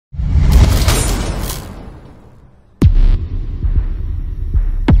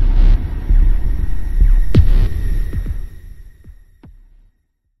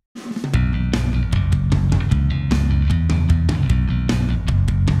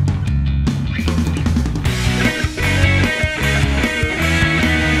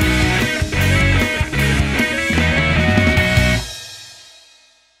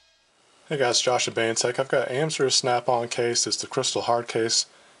Hey guys, Josh at Tech. I've got Amzer Snap On Case. It's the crystal hard case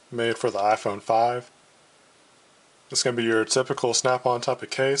made for the iPhone 5. It's going to be your typical snap-on type of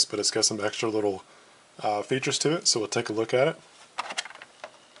case, but it's got some extra little features to it, so we'll take a look at it.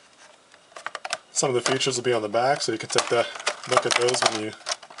 Some of the features will be on the back, so you can take a look at those when you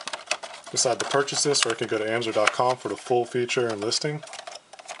decide to purchase this, or you can go to Amzer.com for the full feature and listing.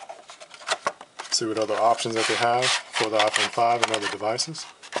 See what other options that they have for the iPhone 5 and other devices.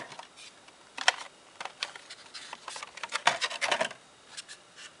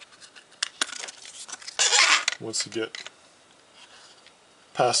 Once you get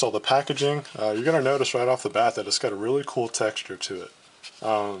past all the packaging, you're going to notice right off the bat that it's got a really cool texture to it.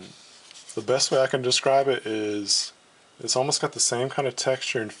 The best way I can describe it is it's almost got the same kind of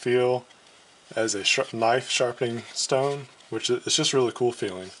texture and feel as a knife sharpening stone, which is just really cool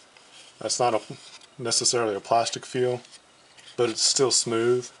feeling. That's not necessarily a plastic feel, but it's still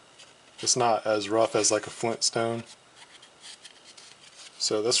smooth. It's not as rough as like a flint stone.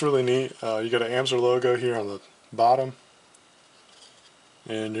 So that's really neat. You got an Amzer logo here on the bottom,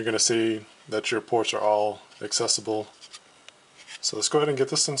 and you're going to see that your ports are all accessible. So let's go ahead and get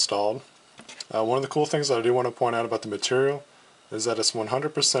this installed. One of the cool things that I do want to point out about the material is that it's 100%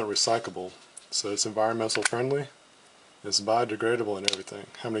 recyclable. So it's environmental friendly, it's biodegradable and everything.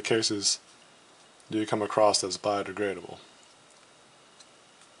 How many cases do you come across that's biodegradable?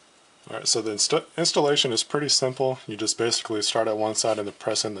 Alright, so the installation is pretty simple. You just basically start at one side and then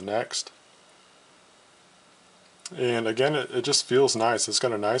press in the next. And again, it just feels nice. It's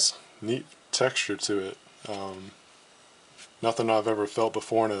got a nice, neat texture to it. Nothing I've ever felt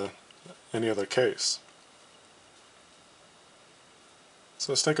before in any other case.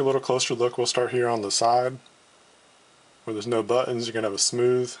 So let's take a little closer look. We'll start here on the side where there's no buttons. You're going to have a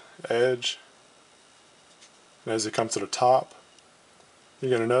smooth edge. And as you come to the top, you're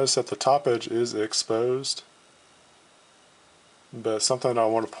going to notice that the top edge is exposed. But something I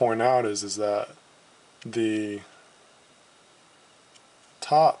want to point out is that the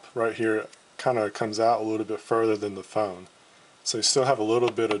top right here kind of comes out a little bit further than the phone. So you still have a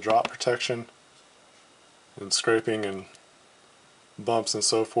little bit of drop protection and scraping and bumps and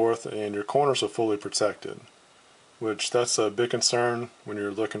so forth, and your corners are fully protected, which that's a big concern when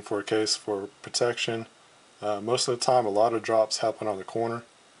you're looking for a case for protection. Most of the time a lot of drops happen on the corner,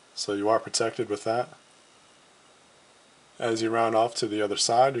 so you are protected with that. As you round off to the other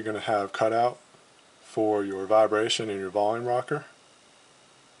side, you're going to have cutout for your vibration and your volume rocker,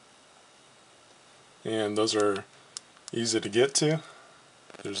 and those are easy to get to.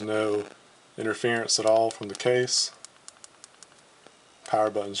 There's no interference at all from the case. Power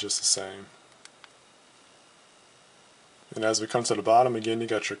button's just the same. And as we come to the bottom, again, you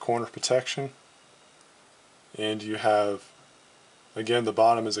got your corner protection, and you have, again, the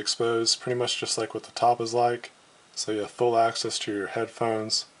bottom is exposed pretty much just like what the top is like. So you have full access to your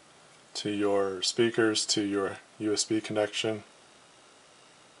headphones, to your speakers, to your USB connection.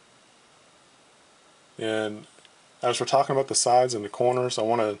 And as we're talking about the sides and the corners, I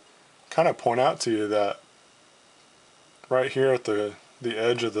want to kind of point out to you that right here at the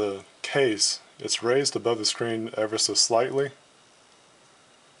edge of the case, it's raised above the screen ever so slightly.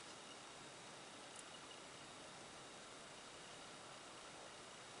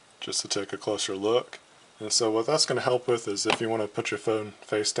 Just to take a closer look. And so what that's going to help with is if you want to put your phone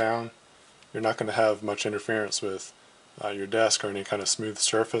face down, you're not going to have much interference with your desk or any kind of smooth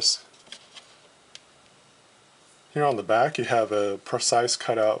surface. Here on the back you have a precise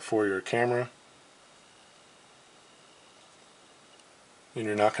cutout for your camera, and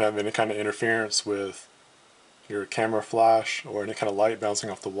you're not going to have any kind of interference with your camera flash or any kind of light bouncing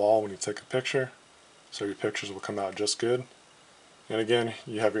off the wall when you take a picture, so your pictures will come out just good. And again,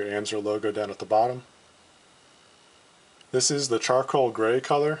 you have your Amzer logo down at the bottom. This is the charcoal gray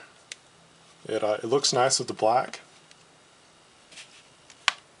color. It looks nice with the black.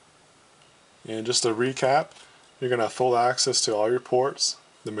 And just to recap, you're going to have full access to all your ports.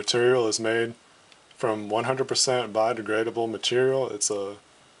 The material is made from 100% biodegradable material. It's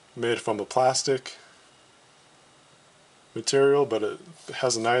made from a plastic material, but it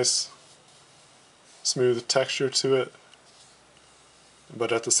has a nice smooth texture to it.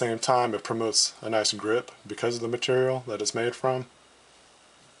 But at the same time, it promotes a nice grip because of the material that it's made from.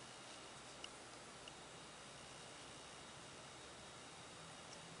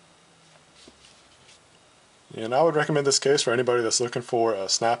 And I would recommend this case for anybody that's looking for a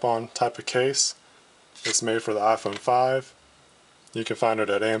snap-on type of case. It's made for the iPhone 5. You can find it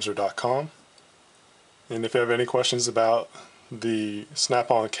at Amzer.com. And if you have any questions about the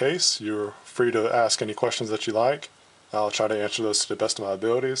snap-on case, you're free to ask any questions that you like. I'll try to answer those to the best of my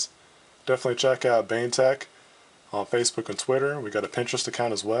abilities. Definitely check out Bane Tech on Facebook and Twitter. We got a Pinterest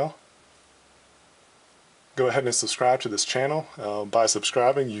account as well. Go ahead and subscribe to this channel. By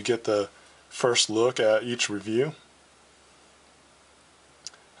subscribing, you get the first look at each review.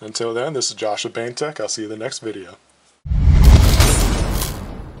 Until then, this is Josh of Bane Tech. I'll see you in the next video.